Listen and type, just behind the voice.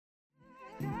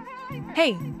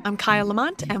Hey, I'm Kaya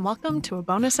Lamont, and welcome to a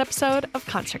bonus episode of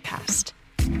Concertcast.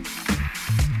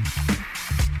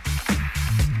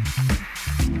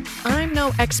 I'm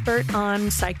no expert on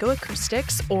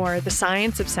psychoacoustics or the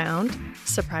science of sound,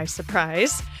 surprise,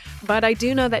 surprise, but I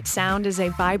do know that sound is a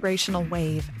vibrational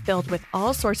wave filled with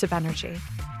all sorts of energy.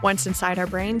 Once inside our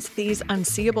brains, these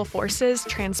unseeable forces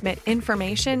transmit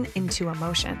information into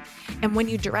emotion. And when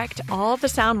you direct all the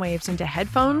sound waves into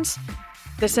headphones,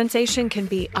 the sensation can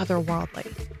be otherworldly.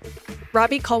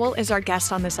 Robbie Colwell is our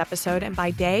guest on this episode, and by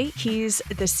day, he's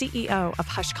the CEO of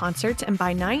Hush Concerts, and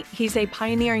by night, he's a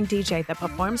pioneering DJ that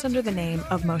performs under the name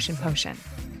of Motion Potion.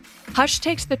 Hush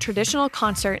takes the traditional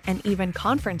concert and even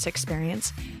conference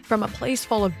experience from a place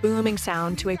full of booming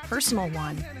sound to a personal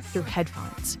one through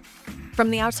headphones. From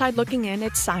the outside looking in,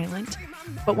 it's silent,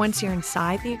 but once you're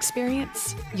inside the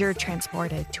experience, you're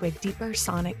transported to a deeper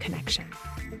sonic connection.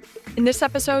 In this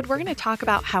episode, we're going to talk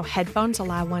about how headphones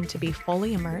allow one to be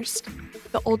fully immersed,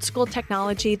 the old school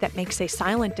technology that makes a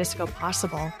silent disco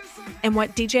possible, and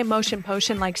what DJ Motion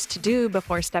Potion likes to do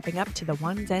before stepping up to the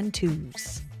ones and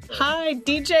twos. Hi,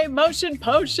 DJ Motion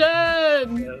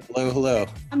Potion! Hello.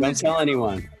 Don't tell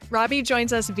anyone. Robbie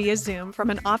joins us via Zoom from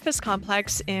an office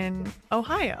complex in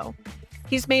Ohio.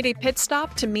 He's made a pit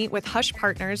stop to meet with Hush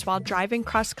partners while driving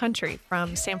cross-country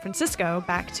from San Francisco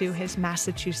back to his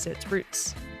Massachusetts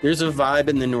roots. There's a vibe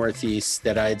in the Northeast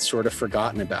that I had sort of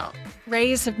forgotten about.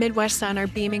 Rays of Midwest sun are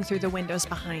beaming through the windows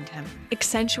behind him,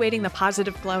 accentuating the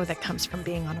positive glow that comes from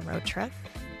being on a road trip.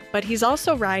 But he's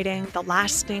also riding the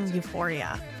lasting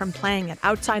euphoria from playing at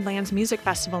Outside Lands Music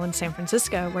Festival in San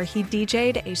Francisco, where he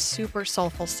DJ'd a super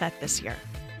soulful set this year.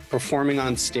 Performing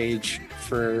on stage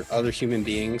for other human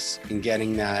beings and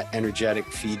getting that energetic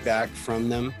feedback from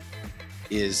them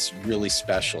is really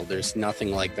special. There's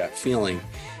nothing like that feeling.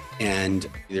 And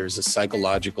there's a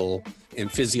psychological and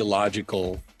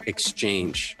physiological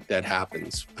exchange that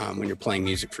happens when you're playing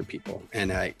music for people.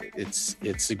 And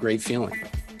it's a great feeling.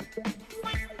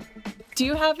 Do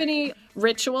you have any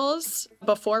rituals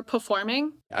before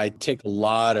performing? I take a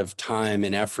lot of time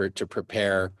and effort to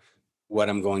prepare what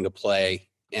I'm going to play.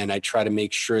 And I try to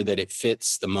make sure that it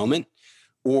fits the moment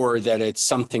or that it's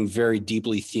something very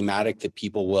deeply thematic that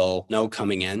people will know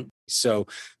coming in. So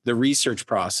the research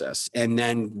process and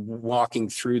then walking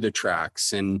through the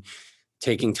tracks and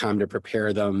taking time to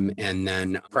prepare them and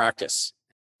then practice.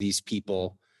 These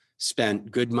people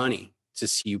spent good money to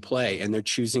see you play and they're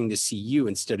choosing to see you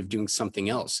instead of doing something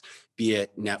else, be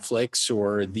it Netflix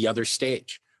or the other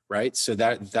stage, right? So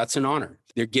that's an honor.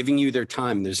 They're giving you their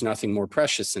time. There's nothing more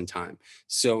precious than time.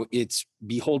 So it's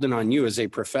beholden on you as a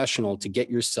professional to get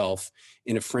yourself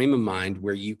in a frame of mind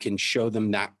where you can show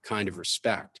them that kind of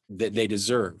respect that they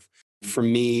deserve. For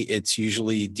me, it's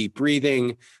usually deep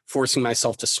breathing, forcing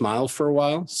myself to smile for a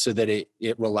while so that it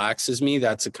relaxes me.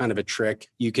 That's a kind of a trick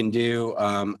you can do.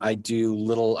 I do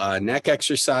little neck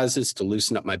exercises to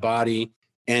loosen up my body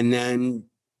and then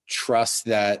trust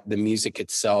that the music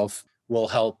itself will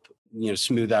help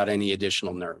smooth out any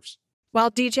additional nerves.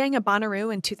 While DJing at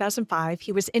Bonnaroo in 2005,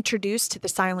 he was introduced to the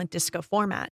silent disco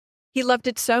format. He loved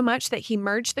it so much that he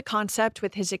merged the concept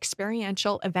with his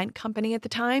experiential event company at the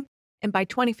time, and by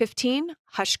 2015,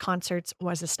 Hush Concerts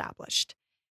was established.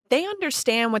 They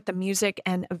understand what the music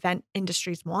and event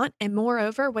industries want, and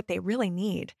moreover, what they really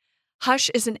need. Hush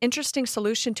is an interesting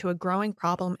solution to a growing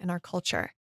problem in our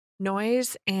culture: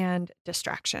 noise and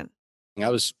distraction. I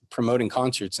was promoting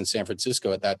concerts in San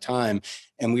Francisco at that time,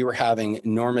 and we were having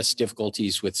enormous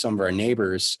difficulties with some of our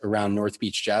neighbors around North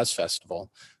Beach Jazz Festival,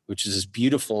 which is this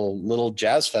beautiful little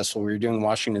jazz festival we were doing in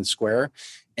Washington Square.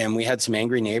 And we had some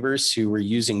angry neighbors who were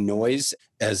using noise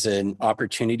as an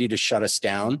opportunity to shut us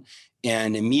down.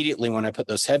 And immediately when I put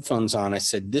those headphones on, I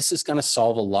said, this is going to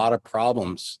solve a lot of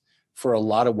problems for a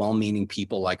lot of well-meaning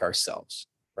people like ourselves.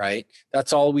 Right?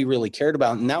 That's all we really cared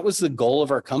about. And that was the goal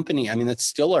of our company. I mean, that's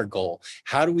still our goal.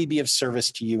 How do we be of service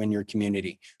to you and your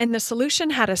community? And the solution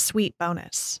had a sweet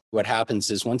bonus. What happens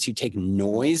is once you take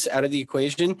noise out of the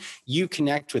equation, you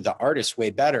connect with the artist way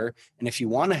better. And if you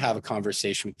want to have a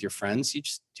conversation with your friends, you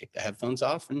just take the headphones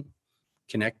off and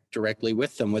connect directly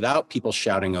with them without people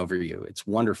shouting over you. It's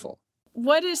wonderful.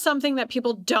 What is something that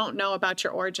people don't know about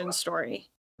your origin story?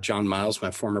 John Miles,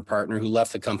 my former partner, who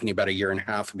left the company about a year and a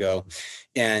half ago,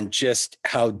 and just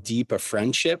how deep a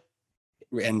friendship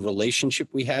and relationship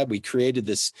we had. We created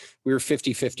this, we were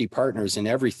 50-50 partners in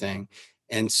everything.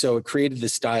 And so it created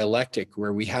this dialectic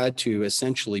where we had to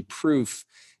essentially prove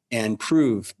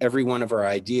every one of our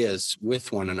ideas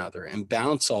with one another and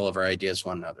bounce all of our ideas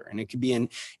one another. And it could be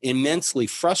immensely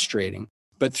frustrating.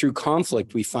 But through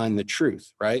conflict, we find the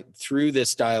truth, right? Through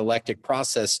this dialectic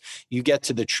process, you get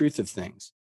to the truth of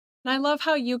things. And I love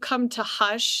how you come to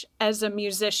Hush as a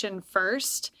musician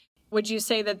first. Would you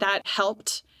say that that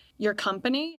helped your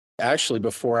company? Actually,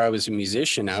 before I was a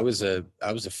musician, I was a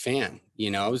fan.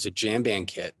 I was a jam band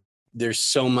kid. There's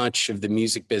so much of the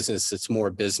music business that's more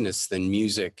business than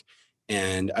music.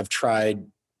 And I've tried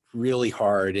really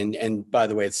hard. And by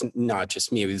the way, it's not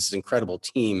just me, it was this incredible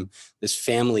team, this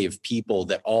family of people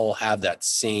that all have that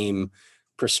same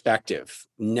perspective.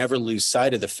 Never lose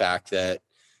sight of the fact that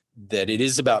it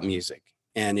is about music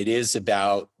and it is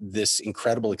about this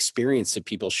incredible experience that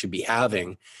people should be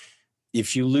having.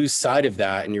 If you lose sight of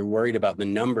that and you're worried about the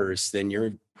numbers, then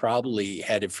you're probably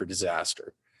headed for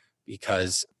disaster,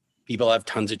 because people have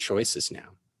tons of choices now.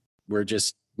 We're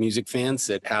just music fans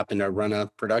that happen to run a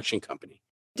production company.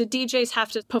 Do DJs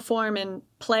have to perform and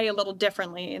play a little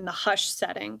differently in the Hush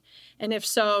setting? And if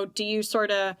so, do you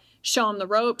sort of show them the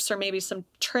ropes or maybe some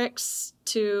tricks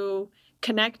to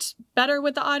connect better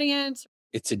with the audience?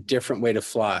 It's a different way to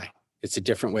fly. It's a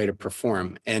different way to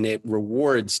perform, and it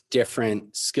rewards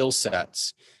different skill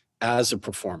sets as a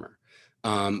performer.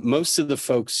 Most of the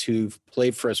folks who've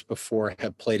played for us before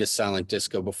have played a silent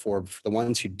disco before. For the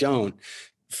ones who don't,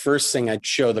 first thing I'd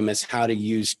show them is how to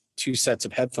use 2 sets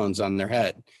of headphones on their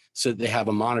head so that they have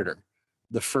a monitor.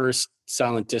 The first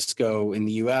silent disco in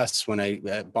the US,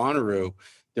 at Bonnaroo,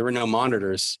 there were no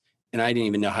monitors, and I didn't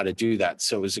even know how to do that.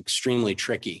 So it was extremely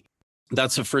tricky.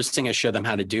 That's the first thing I show them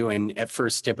how to do. And at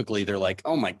first, typically they're like,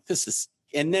 oh my,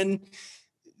 and then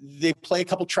they play a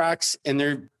couple tracks and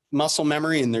their muscle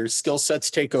memory and their skill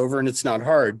sets take over, and it's not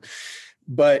hard.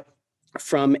 But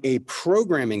from a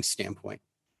programming standpoint,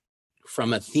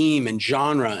 from a theme and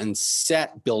genre and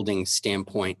set building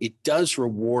standpoint, it does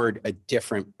reward a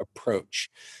different approach.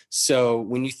 So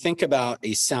when you think about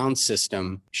a sound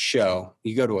system show,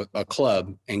 you go to a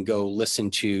club and go listen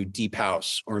to deep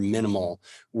house or minimal,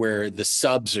 where the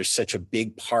subs are such a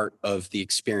big part of the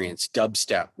experience.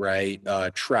 Dubstep, right?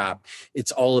 Trap.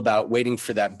 It's all about waiting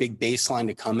for that big bass line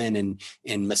to come in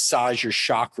and massage your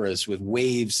chakras with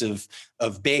waves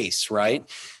of bass, right?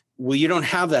 Well, you don't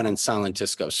have that in silent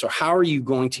disco. So how are you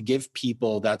going to give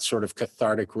people that sort of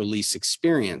cathartic release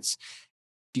experience?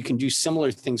 You can do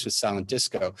similar things with silent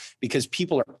disco because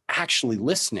people are actually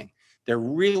listening. They're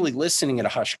really listening at a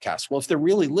Hushcast. Well, if they're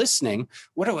really listening,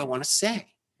 what do I want to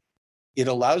say? It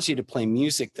allows you to play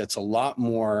music that's a lot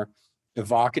more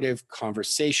evocative,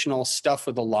 conversational stuff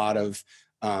with a lot of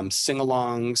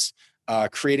sing-alongs,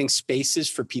 creating spaces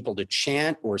for people to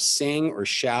chant or sing or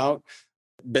shout.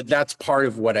 But that's part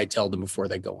of what I tell them before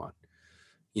they go on.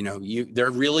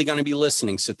 They're really going to be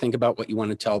listening. So think about what you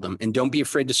want to tell them, and don't be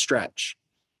afraid to stretch.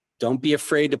 Don't be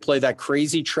afraid to play that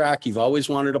crazy track you've always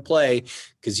wanted to play,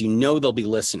 because they'll be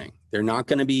listening. They're not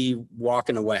going to be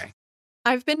walking away.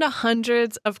 I've been to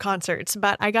hundreds of concerts,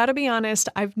 but I got to be honest,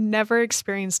 I've never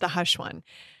experienced a Hush one.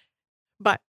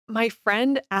 But my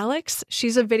friend Alex,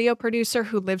 she's a video producer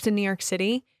who lives in New York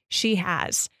City. She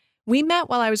has. We met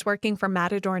while I was working for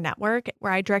Matador Network,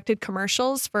 where I directed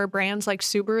commercials for brands like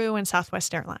Subaru and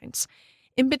Southwest Airlines.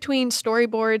 In between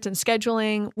storyboards and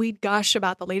scheduling, we'd gush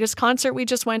about the latest concert we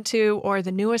just went to or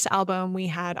the newest album we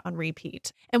had on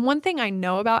repeat. And one thing I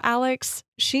know about Alex,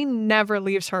 she never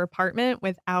leaves her apartment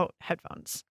without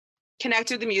headphones.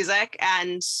 Connect with the music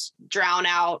and drown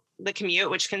out the commute,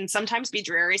 which can sometimes be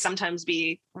dreary, sometimes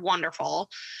be wonderful,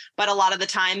 but a lot of the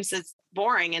times it's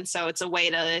boring. And so it's a way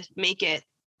to make it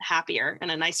happier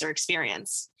and a nicer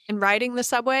experience. And riding the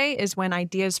subway is when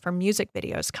ideas for music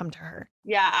videos come to her.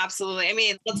 Yeah, absolutely. I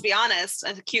mean, let's be honest,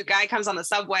 a cute guy comes on the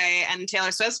subway and Taylor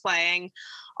Swift's playing,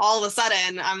 all of a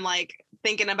sudden I'm like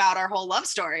thinking about our whole love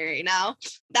story,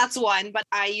 That's one. But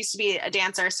I used to be a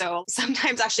dancer, so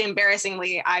sometimes, actually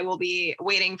embarrassingly, I will be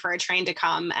waiting for a train to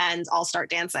come and I'll start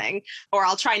dancing, or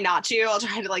I'll try not to. I'll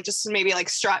try to just maybe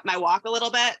strut my walk a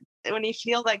little bit. When you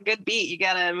feel that good beat, you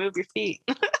gotta move your feet.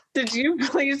 Did you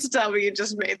please tell me you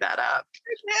just made that up?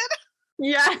 I did.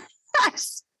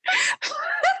 Yes.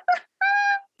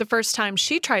 The first time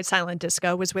she tried silent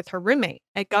disco was with her roommate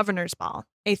at Governor's Ball,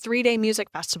 a 3-day music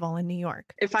festival in New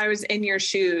York. If I was in your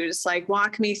shoes,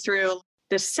 walk me through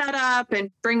the setup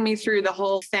and bring me through the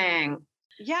whole thing.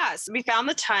 Yes, we found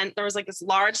the tent. There was this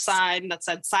large sign that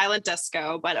said silent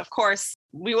disco, but of course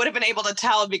we would have been able to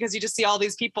tell because you just see all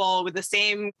these people with the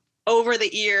same over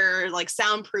the ear,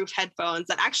 soundproof headphones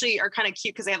that actually are kind of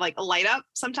cute because they have a light up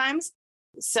sometimes.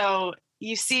 So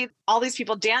you see all these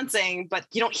people dancing, but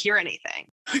you don't hear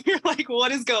anything. You're like,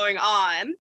 what is going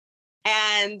on?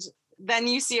 And then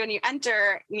you see when you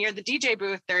enter near the DJ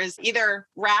booth, there's either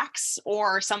racks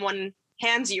or someone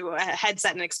hands you a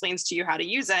headset and explains to you how to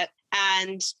use it.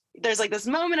 And there's like this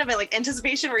moment of it, like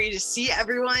anticipation where you just see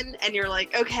everyone and you're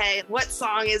like, okay, what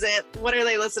song is it? What are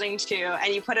they listening to?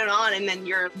 And you put it on and then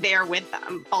you're there with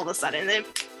them all of a sudden. And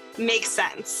it makes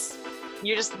sense.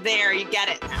 You're just there. You get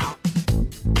it now.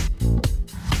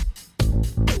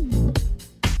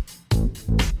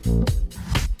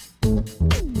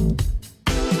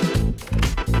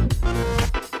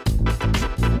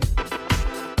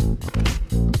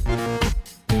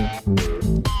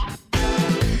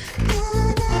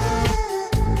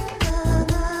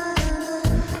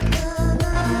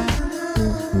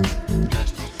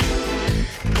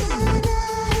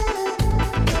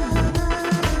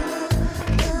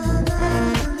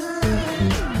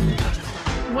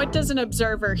 What does an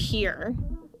observer hear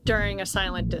during a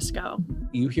silent disco?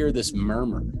 You hear this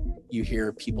murmur. You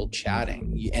hear people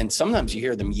chatting, and sometimes you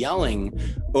hear them yelling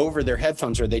over their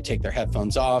headphones, or they take their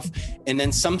headphones off. And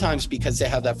then sometimes, because they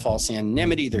have that false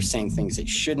anonymity, they're saying things they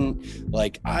shouldn't,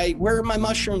 like, where are my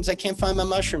mushrooms? I can't find my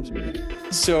mushrooms.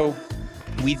 So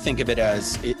we think of it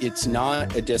as it's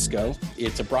not a disco,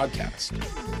 it's a broadcast,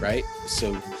 right?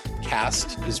 So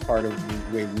cast is part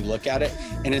of the way we look at it,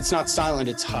 and it's not silent,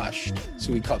 it's hushed.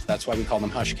 So that's why we call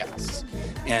them hush casts.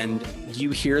 And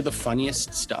you hear the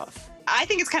funniest stuff. I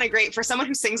think it's kind of great for someone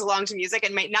who sings along to music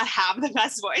and might not have the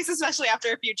best voice, especially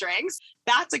after a few drinks.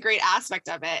 That's a great aspect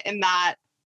of it, in that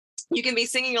you can be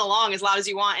singing along as loud as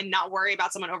you want and not worry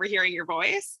about someone overhearing your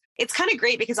voice. It's kind of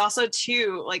great because also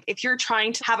too, like if you're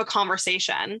trying to have a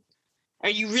conversation or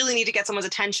you really need to get someone's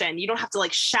attention, you don't have to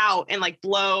like shout and like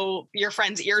blow your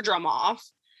friend's eardrum off.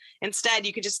 Instead,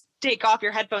 you could just take off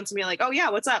your headphones and be like, oh yeah,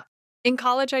 what's up? In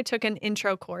college, I took an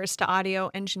intro course to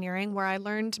audio engineering where I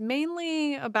learned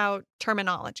mainly about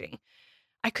terminology.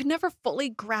 I could never fully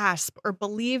grasp or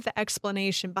believe the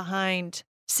explanation behind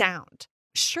sound.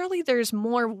 Surely there's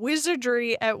more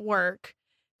wizardry at work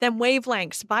than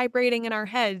wavelengths vibrating in our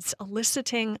heads,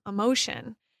 eliciting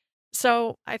emotion.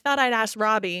 So I thought I'd ask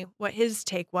Robbie what his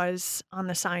take was on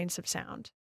the science of sound.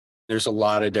 There's a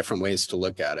lot of different ways to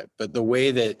look at it, but the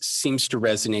way that seems to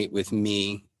resonate with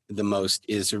me the most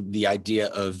is the idea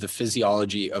of the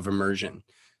physiology of immersion.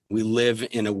 We live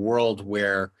in a world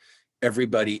where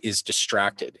everybody is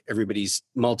distracted. Everybody's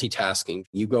multitasking.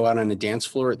 You go out on a dance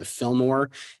floor at the Fillmore,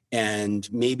 and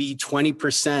maybe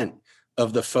 20%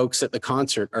 of the folks at the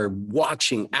concert are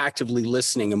watching, actively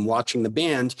listening and watching the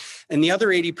band. And the other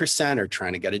 80% are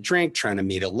trying to get a drink, trying to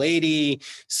meet a lady,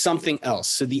 something else.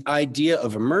 So the idea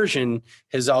of immersion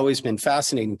has always been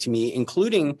fascinating to me,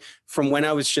 including from when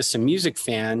I was just a music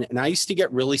fan. And I used to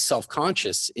get really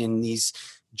self-conscious in these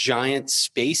giant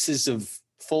spaces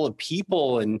full of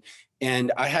people.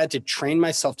 And I had to train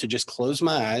myself to just close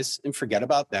my eyes and forget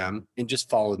about them and just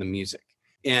follow the music.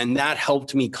 And that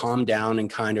helped me calm down and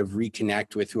kind of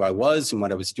reconnect with who I was and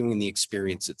what I was doing in the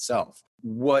experience itself.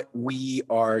 What we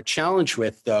are challenged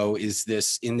with, though, is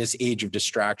this, in this age of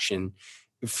distraction,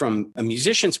 from a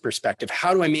musician's perspective,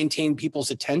 how do I maintain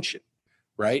people's attention,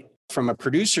 right? From a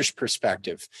producer's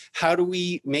perspective, how do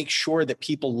we make sure that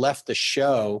people left the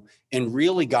show and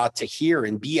really got to hear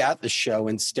and be at the show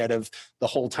instead of the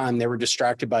whole time they were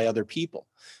distracted by other people?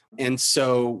 And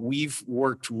so we've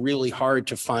worked really hard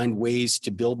to find ways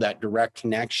to build that direct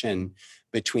connection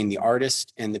between the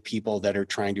artist and the people that are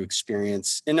trying to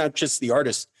experience, and not just the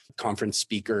artist, conference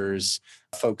speakers,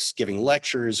 folks giving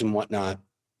lectures and whatnot,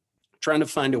 trying to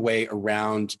find a way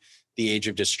around the age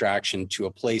of distraction to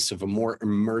a place of a more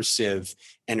immersive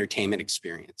entertainment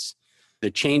experience.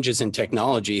 The changes in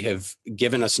technology have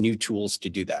given us new tools to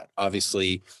do that.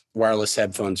 Obviously, wireless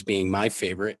headphones being my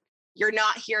favorite. You're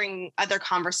not hearing other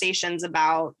conversations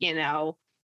about,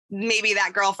 maybe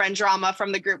that girlfriend drama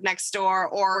from the group next door,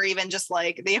 or even just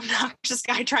like the obnoxious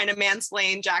guy trying to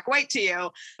mansplain Jack White to you.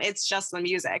 It's just the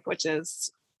music, which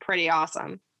is pretty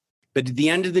awesome. But at the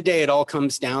end of the day, it all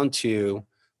comes down to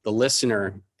the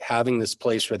listener having this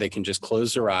place where they can just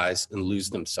close their eyes and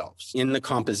lose themselves in the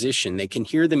composition. They can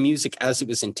hear the music as it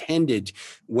was intended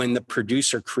when the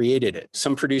producer created it.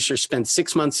 Some producers spend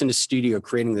 6 months in a studio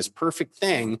creating this perfect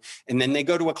thing, and then they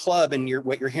go to a club and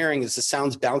what you're hearing is the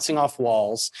sounds bouncing off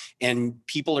walls and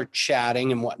people are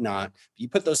chatting and whatnot. You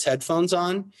put those headphones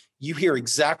on, you hear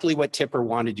exactly what Tipper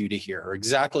wanted you to hear, or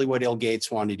exactly what Il Gates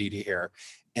wanted you to hear.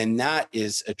 And that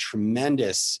is a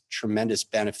tremendous, tremendous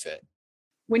benefit.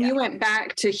 When you went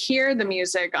back to hear the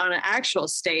music on an actual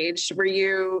stage, were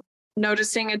you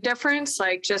noticing a difference,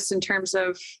 like just in terms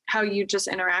of how you just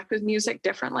interact with music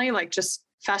differently, like just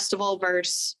festival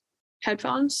versus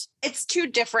headphones? It's two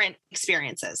different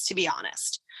experiences, to be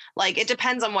honest. Like, it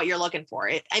depends on what you're looking for.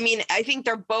 I think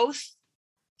they're both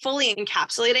fully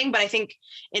encapsulating, but I think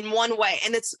in one way,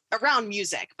 and it's around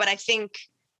music, but I think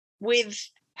with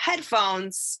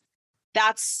headphones,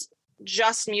 that's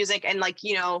just music and like,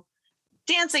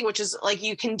 dancing, which is like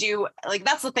you can do, like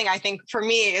that's the thing I think for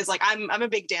me is like I'm a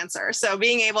big dancer. So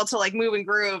being able to like move and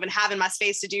groove and having my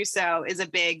space to do so is a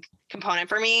big component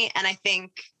for me. And I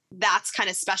think that's kind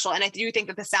of special. And I do think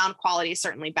that the sound quality is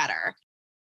certainly better.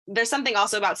 There's something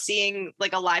also about seeing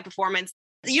like a live performance.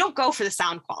 You don't go for the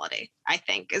sound quality, I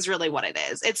think is really what it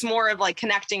is. It's more of like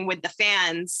connecting with the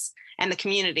fans and the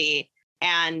community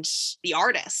and the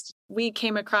artist. We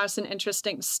came across an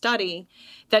interesting study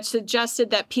that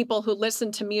suggested that people who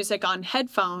listen to music on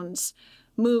headphones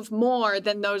move more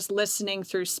than those listening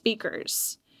through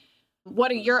speakers. What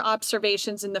are your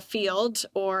observations in the field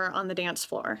or on the dance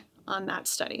floor on that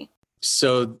study?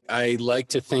 So I like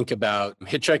to think about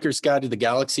Hitchhiker's Guide to the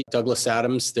Galaxy, Douglas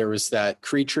Adams. There was that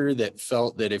creature that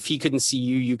felt that if he couldn't see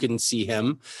you, you couldn't see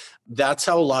him. That's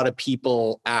how a lot of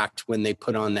people act when they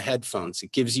put on the headphones.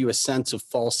 It gives you a sense of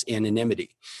false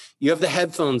anonymity. You have the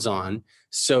headphones on,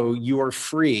 so you are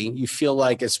free. You feel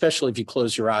like, especially if you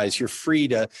close your eyes, you're free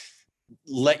to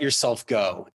let yourself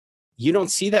go. You don't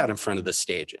see that in front of the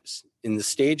stages. In the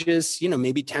stages,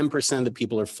 maybe 10% of the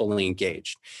people are fully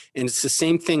engaged. And it's the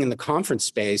same thing in the conference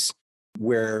space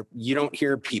where you don't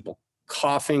hear people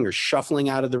coughing or shuffling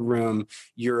out of the room.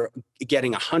 You're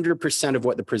getting 100% of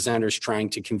what the presenter's trying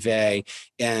to convey.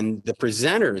 And the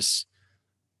presenters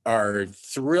are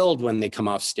thrilled when they come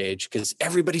off stage because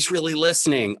everybody's really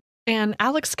listening. And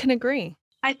Alex can agree.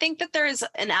 I think that there's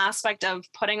an aspect of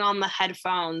putting on the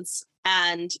headphones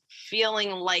and feeling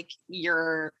like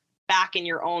you're back in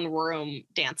your own room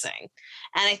dancing.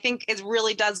 And I think it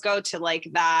really does go to like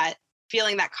that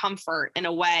feeling that comfort in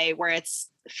a way where it's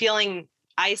feeling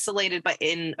isolated, but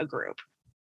in a group.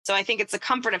 So I think it's the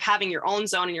comfort of having your own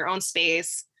zone and your own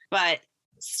space, but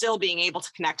still being able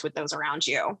to connect with those around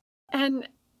you. And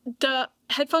the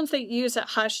headphones that you use at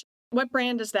Hush, what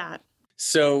brand is that?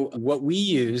 So what we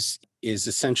use is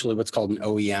essentially what's called an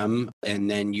OEM, and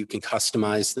then you can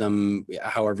customize them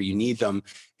however you need them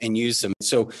and use them.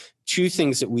 So two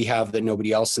things that we have that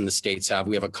nobody else in the States have.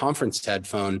 We have a conference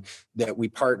headphone that we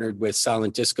partnered with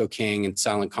Silent Disco King and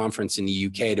Silent Conference in the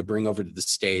UK to bring over to the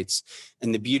States.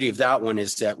 And the beauty of that one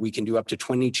is that we can do up to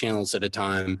 20 channels at a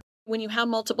time. When you have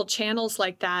multiple channels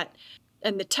like that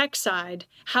and the tech side,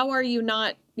 how are you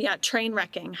not train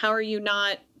wrecking? How are you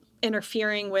not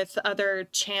interfering with other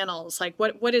channels? Like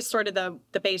what is sort of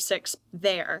the basics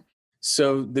there?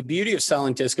 So the beauty of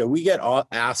Silent Disco, we get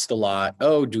asked a lot,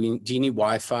 do you need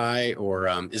Wi-Fi or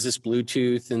is this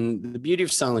Bluetooth? And the beauty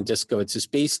of Silent Disco, it's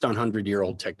just based on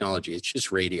 100-year-old technology. It's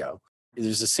just radio.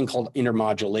 There's this thing called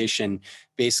intermodulation.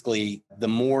 Basically, the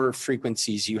more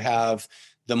frequencies you have,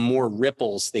 the more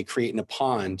ripples they create in a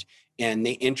pond. And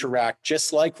they interact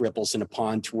just like ripples in a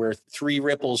pond, to where 3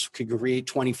 ripples could create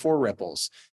 24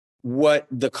 ripples. What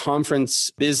the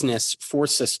conference business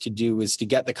forced us to do is to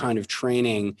get the kind of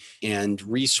training and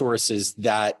resources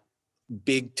that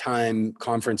big time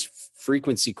conference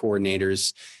frequency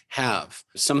coordinators have.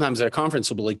 Sometimes at a conference,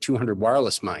 there'll be like 200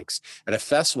 wireless mics. At a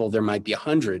festival, there might be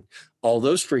 100. All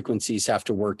those frequencies have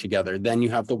to work together. Then you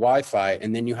have the Wi-Fi,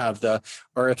 and then you have the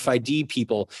RFID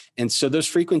people. And so those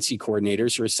frequency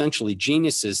coordinators are essentially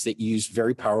geniuses that use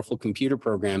very powerful computer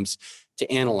programs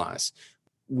to analyze.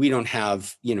 We don't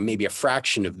have, maybe a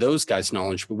fraction of those guys'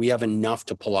 knowledge, but we have enough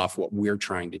to pull off what we're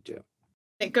trying to do.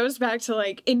 It goes back to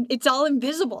it's all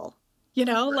invisible,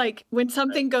 like when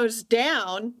something goes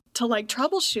down to like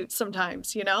troubleshoot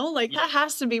sometimes, that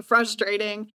has to be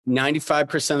frustrating.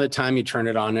 95% of the time you turn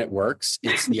it on, it works.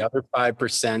 It's the other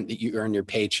 5% that you earn your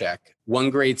paycheck. One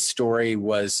great story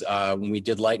was when we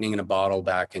did Lightning in a Bottle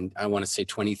back in, I want to say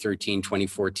 2013,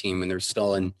 2014, when they're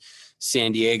still in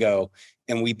San Diego.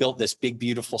 And we built this big,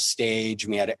 beautiful stage,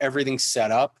 and we had everything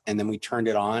set up, and then we turned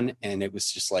it on, and it was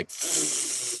just like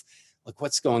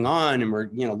what's going on? And we're,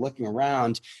 looking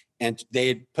around, and they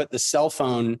had put the cell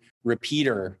phone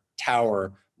repeater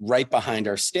tower right behind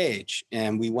our stage.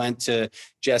 And we went to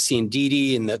Jesse and Dee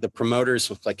Dee and the promoters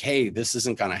with like, hey, this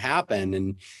isn't going to happen.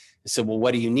 And I said, well,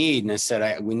 what do you need? And I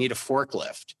said, we need a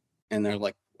forklift. And they're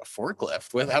like, a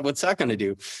forklift? What's that going to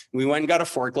do? We went and got a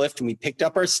forklift, and we picked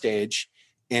up our stage,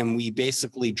 and we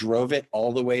basically drove it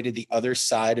all the way to the other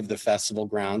side of the festival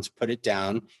grounds, put it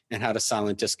down, and had a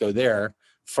silent disco there,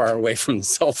 far away from the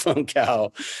cell phone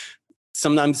cow.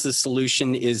 Sometimes the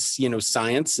solution is,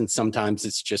 science, and sometimes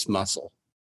it's just muscle.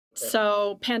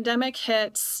 So pandemic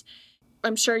hits.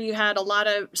 I'm sure you had a lot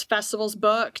of festivals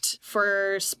booked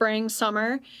for spring,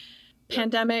 summer.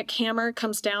 Pandemic hammer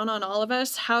comes down on all of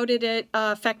us. How did it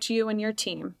affect you and your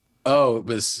team? Oh, it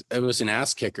was an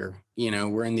ass kicker.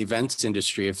 We're in the events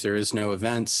industry. If there is no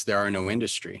events, there are no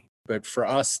industry. But for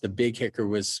us, the big kicker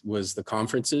was the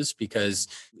conferences, because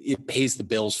it pays the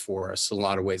bills for us in a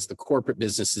lot of ways. The corporate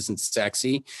business isn't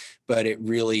sexy, but it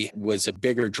really was a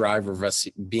bigger driver of us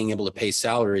being able to pay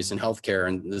salaries and healthcare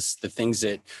and the things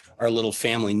that our little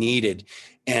family needed.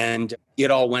 And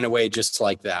it all went away just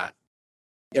like that.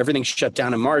 Everything shut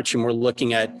down in March, and we're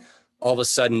looking at all of a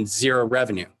sudden zero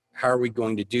revenue. How are we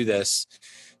going to do this?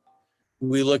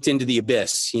 We looked into the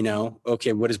abyss,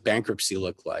 okay, what does bankruptcy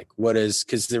look like?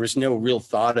 Because there was no real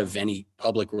thought of any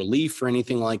public relief or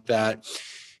anything like that.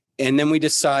 And then we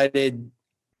decided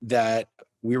that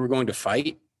we were going to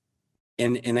fight.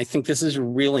 And I think this is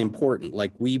really important.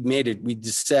 Like we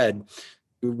just said,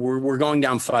 we're going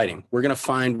down fighting. We're going to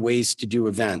find ways to do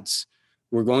events.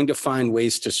 We're going to find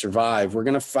ways to survive. We're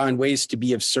going to find ways to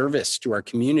be of service to our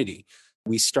community.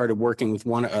 We started working with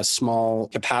a small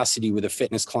capacity with a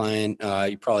fitness client.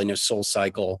 You probably know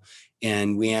SoulCycle.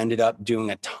 And we ended up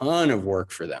doing a ton of work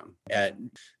for them at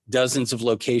dozens of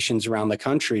locations around the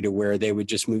country, to where they would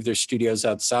just move their studios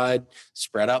outside,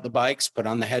 spread out the bikes, put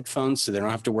on the headphones so they don't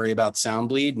have to worry about sound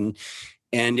bleed.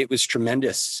 And it was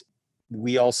tremendous.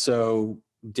 We also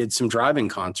did some driving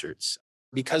concerts.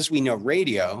 Because we know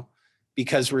radio,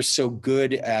 because we're so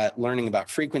good at learning about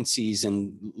frequencies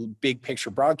and big picture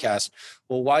broadcast,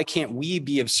 well, why can't we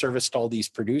be of service to all these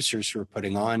producers who are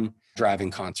putting on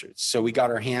driving concerts? So we got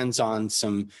our hands on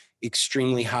some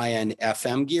extremely high-end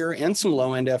FM gear and some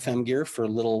low-end FM gear for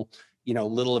little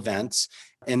events.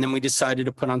 And then we decided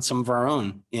to put on some of our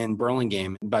own in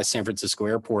Burlingame by San Francisco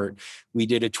Airport. We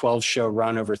did a 12-show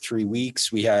run over 3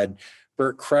 weeks. We had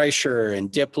Bert Kreischer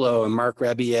and Diplo and Mark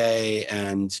Rebier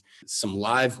and some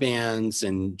live bands,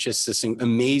 and just this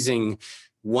amazing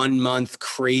 1 month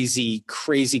crazy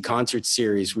concert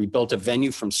series. We built a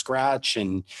venue from scratch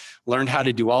and learned how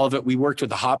to do all of it. We worked with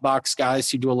the Hotbox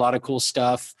guys who do a lot of cool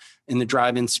stuff in the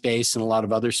drive-in space and a lot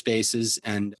of other spaces.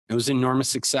 And it was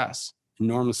enormously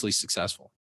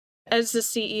successful. As the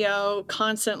CEO,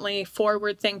 constantly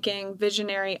forward-thinking,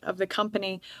 visionary of the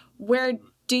company, where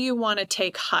do you want to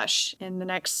take Hush in the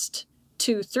next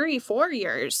 2, 3, 4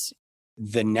 years?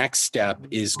 The next step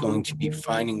is going to be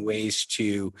finding ways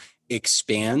to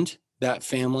expand that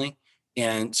family,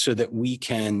 and so that we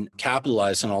can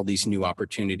capitalize on all these new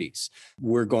opportunities.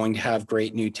 We're going to have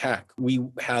great new tech. We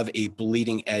have a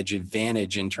bleeding edge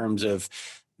advantage in terms of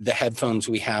the headphones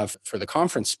we have for the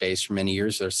conference space for many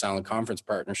years, their Silent Conference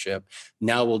partnership.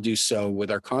 Now we'll do so with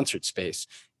our concert space.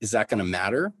 Is that going to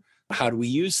matter? How do we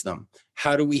use them?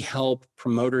 How do we help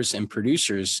promoters and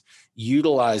producers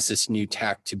utilize this new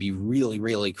tech to be really,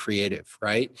 really creative,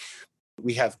 right?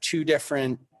 We have 2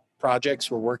 different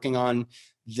projects we're working on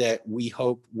that we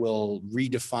hope will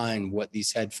redefine what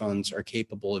these headphones are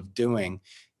capable of doing,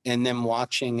 and then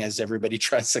watching as everybody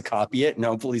tries to copy it. And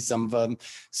hopefully some of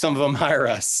them hire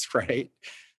us, right?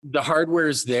 The hardware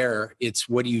is there. It's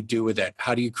what do you do with it?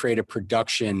 How do you create a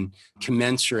production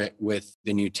commensurate with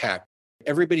the new tech?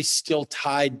 Everybody's still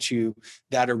tied to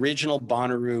that original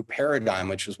Bonnaroo paradigm,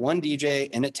 which was 1 DJ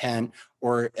in a tent,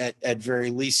 or at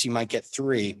very least you might get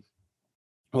 3.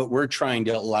 What we're trying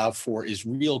to allow for is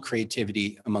real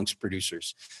creativity amongst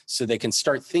producers, so they can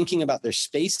start thinking about their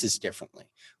spaces differently.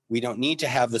 We don't need to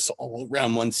have this all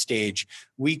around one stage.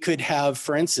 We could have,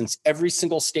 for instance, every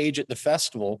single stage at the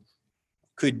festival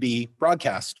could be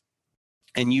broadcast.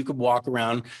 And you could walk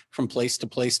around from place to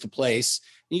place to place.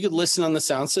 You could listen on the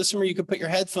sound system, or you could put your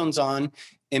headphones on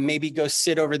and maybe go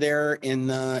sit over there in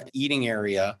the eating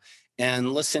area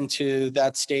and listen to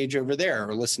that stage over there,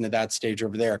 or listen to that stage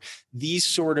over there. These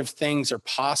sort of things are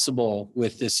possible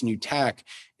with this new tech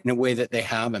in a way that they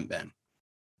haven't been.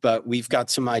 But we've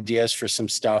got some ideas for some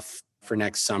stuff for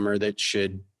next summer that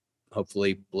should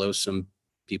hopefully blow some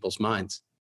people's minds.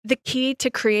 The key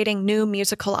to creating new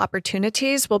musical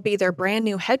opportunities will be their brand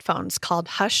new headphones called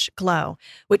Hush Glow,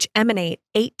 which emanate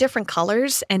 8 different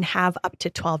colors and have up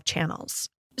to 12 channels.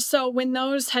 So when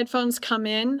those headphones come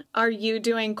in, are you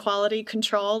doing quality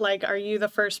control? Like, are you the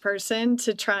first person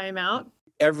to try them out?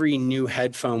 Every new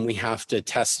headphone, we have to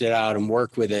test it out and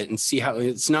work with it and see how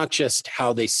it's not just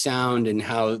how they sound and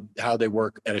how they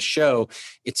work at a show.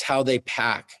 It's how they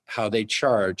pack, how they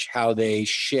charge, how they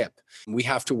ship. We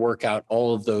have to work out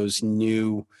all of those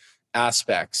new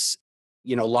aspects.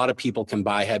 A lot of people can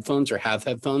buy headphones or have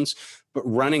headphones, but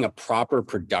running a proper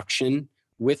production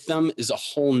with them is a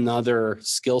whole nother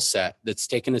skill set that's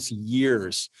taken us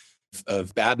years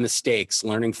of bad mistakes,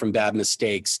 learning from bad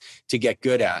mistakes to get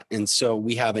good at. And so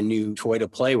we have a new toy to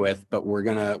play with, but we're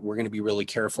gonna be really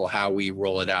careful how we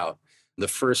roll it out. The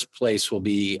first place will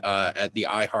be at the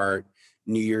iHeart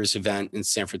New Year's event in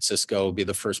San Francisco will be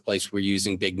the first place we're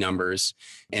using big numbers.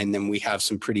 And then we have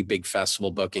some pretty big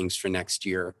festival bookings for next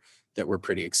year that we're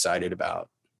pretty excited about.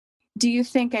 Do you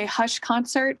think a Hush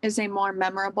concert is a more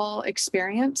memorable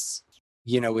experience?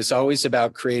 It was always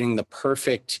about creating the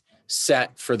perfect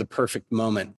set for the perfect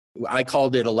moment. I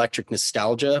called it electric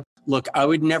nostalgia. Look, I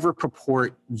would never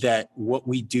purport that what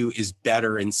we do is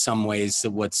better in some ways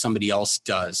than what somebody else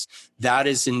does. That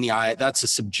is in the eye, that's a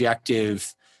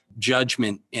subjective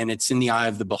judgment, and it's in the eye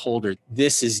of the beholder.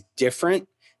 This is different,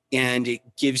 and it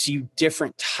gives you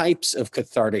different types of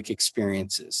cathartic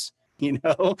experiences.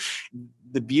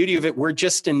 The beauty of it, we're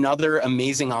just another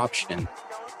amazing option.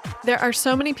 There are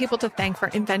so many people to thank for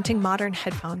inventing modern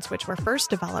headphones, which were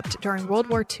first developed during World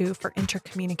War II for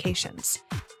intercommunications.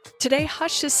 Today,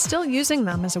 Hush is still using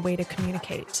them as a way to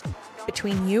communicate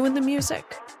between you and the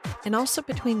music, and also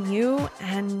between you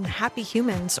and happy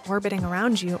humans orbiting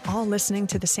around you, all listening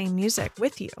to the same music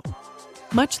with you.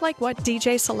 Much like what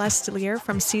DJ Celeste Lear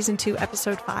from Season 2,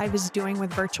 Episode 5 is doing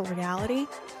with virtual reality,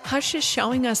 Hush is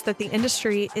showing us that the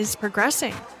industry is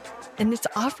progressing, and it's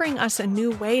offering us a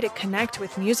new way to connect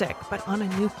with music, but on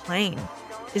a new plane.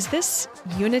 Is this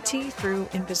unity through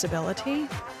invisibility?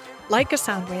 Like a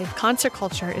sound wave, concert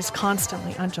culture is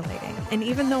constantly undulating, and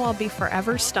even though I'll be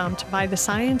forever stumped by the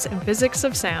science and physics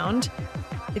of sound,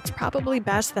 it's probably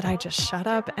best that I just shut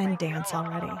up and dance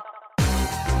already.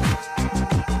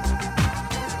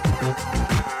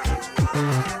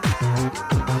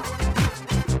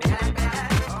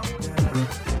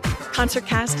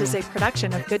 ConcertCast is a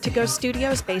production of Good To Go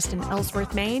Studios based in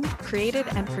Ellsworth, Maine, created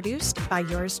and produced by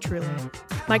yours truly.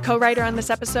 My co-writer on this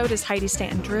episode is Heidi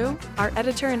Stanton-Drew. Our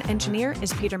editor and engineer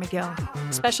is Peter McGill.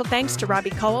 Special thanks to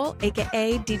Robbie Cole,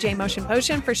 aka DJ Motion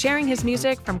Potion, for sharing his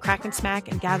music from Crack and Smack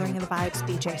and Gathering of the Vibes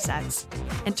DJ sets.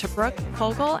 And to Brooke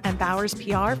Fogel and Bowers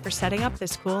PR for setting up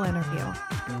this cool interview.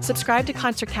 Subscribe to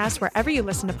ConcertCast wherever you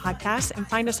listen to podcasts and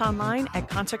find us online at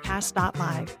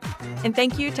concertcast.live. And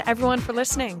thank you to everyone for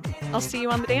listening. I'll see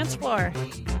you on the dance floor.